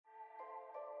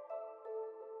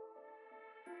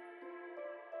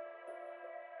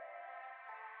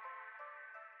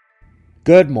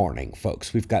Good morning,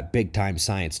 folks. We've got big-time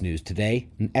science news today,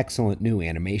 an excellent new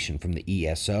animation from the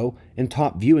ESO, and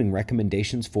top viewing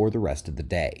recommendations for the rest of the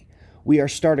day. We are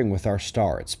starting with our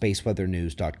star at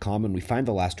spaceweathernews.com, and we find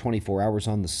the last 24 hours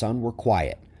on the sun were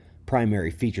quiet.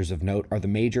 Primary features of note are the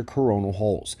major coronal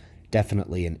holes.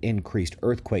 Definitely an increased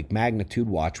earthquake magnitude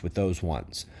watch with those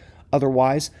ones.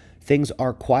 Otherwise, things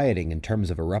are quieting in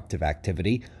terms of eruptive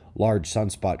activity, large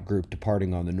sunspot group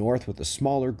departing on the north with a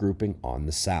smaller grouping on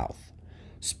the south.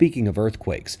 Speaking of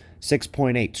earthquakes,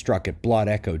 6.8 struck at Blood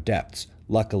Echo depths.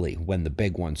 Luckily, when the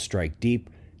big ones strike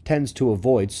deep, tends to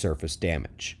avoid surface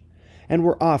damage. And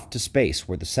we're off to space,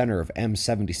 where the center of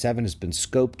M77 has been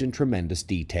scoped in tremendous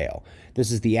detail.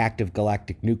 This is the active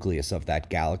galactic nucleus of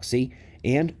that galaxy,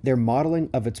 and their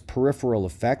modeling of its peripheral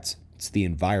effects, it's the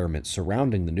environment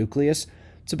surrounding the nucleus,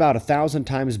 it's about 1,000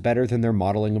 times better than their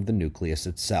modeling of the nucleus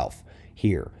itself.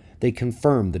 Here, they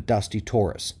confirm the dusty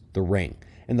torus, the ring,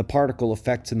 and the particle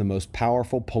effects in the most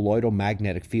powerful poloidal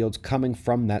magnetic fields coming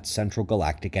from that central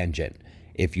galactic engine.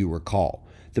 If you recall,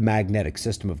 the magnetic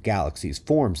system of galaxies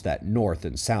forms that north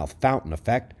and south fountain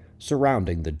effect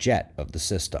surrounding the jet of the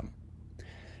system.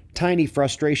 Tiny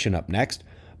frustration up next.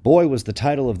 Boy, was the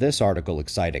title of this article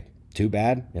exciting. Too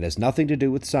bad, it has nothing to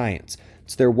do with science.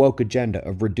 It's their woke agenda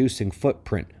of reducing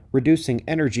footprint, reducing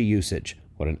energy usage.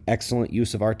 What an excellent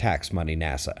use of our tax money,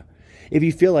 NASA. If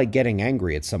you feel like getting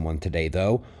angry at someone today,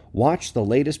 though, watch the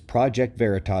latest Project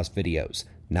Veritas videos.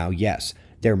 Now, yes,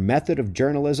 their method of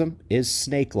journalism is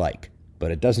snake-like,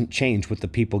 but it doesn't change what the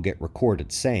people get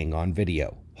recorded saying on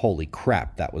video. Holy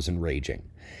crap, that was enraging.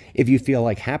 If you feel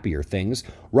like happier things,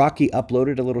 Rocky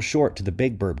uploaded a little short to the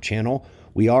Big Burb channel.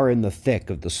 We are in the thick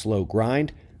of the slow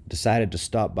grind. Decided to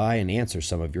stop by and answer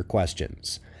some of your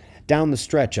questions. Down the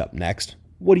stretch up next,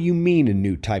 what do you mean a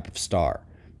new type of star?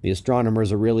 The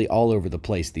astronomers are really all over the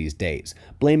place these days,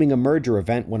 blaming a merger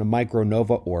event when a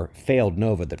micronova or failed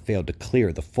nova that failed to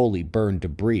clear the fully burned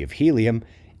debris of helium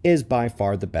is by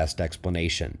far the best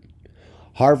explanation.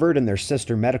 Harvard and their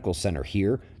sister medical center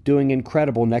here doing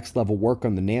incredible next-level work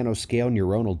on the nanoscale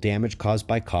neuronal damage caused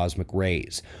by cosmic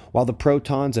rays. While the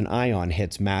protons and ion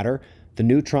hits matter, the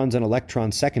neutrons and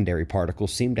electron secondary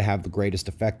particles seem to have the greatest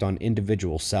effect on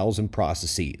individual cells and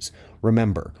processes.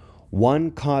 Remember,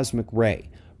 one cosmic ray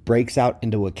breaks out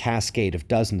into a cascade of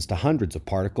dozens to hundreds of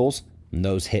particles, and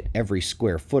those hit every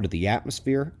square foot of the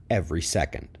atmosphere every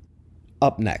second.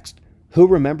 Up next, who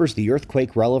remembers the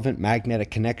earthquake-relevant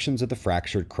magnetic connections of the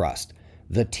fractured crust?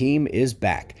 The team is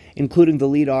back, including the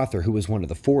lead author who was one of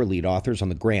the 4 lead authors on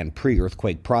the Grand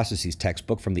Pre-Earthquake Processes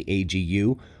textbook from the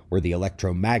AGU, where the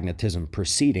electromagnetism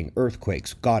preceding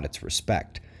earthquakes got its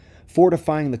respect,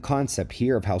 fortifying the concept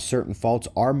here of how certain faults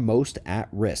are most at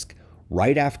risk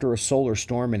right after a solar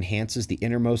storm enhances the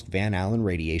innermost Van Allen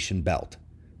radiation belt.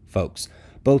 Folks,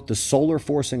 both the solar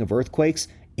forcing of earthquakes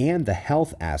and the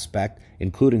health aspect,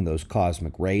 including those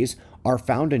cosmic rays, are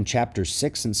found in chapters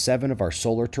 6 and 7 of our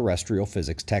solar terrestrial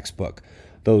physics textbook.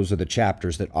 Those are the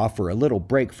chapters that offer a little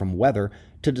break from weather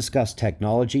to discuss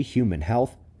technology, human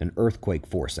health, and earthquake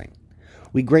forcing.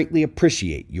 We greatly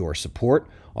appreciate your support.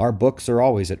 Our books are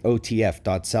always at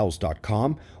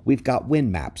otf.cells.com. We've got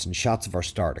wind maps and shots of our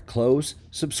star to close.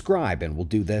 Subscribe and we'll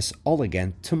do this all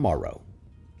again tomorrow.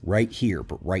 Right here,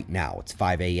 but right now it's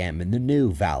 5 a.m. in the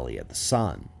new Valley of the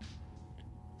Sun.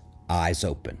 Eyes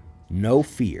open. No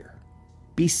fear.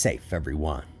 Be safe,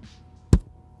 everyone.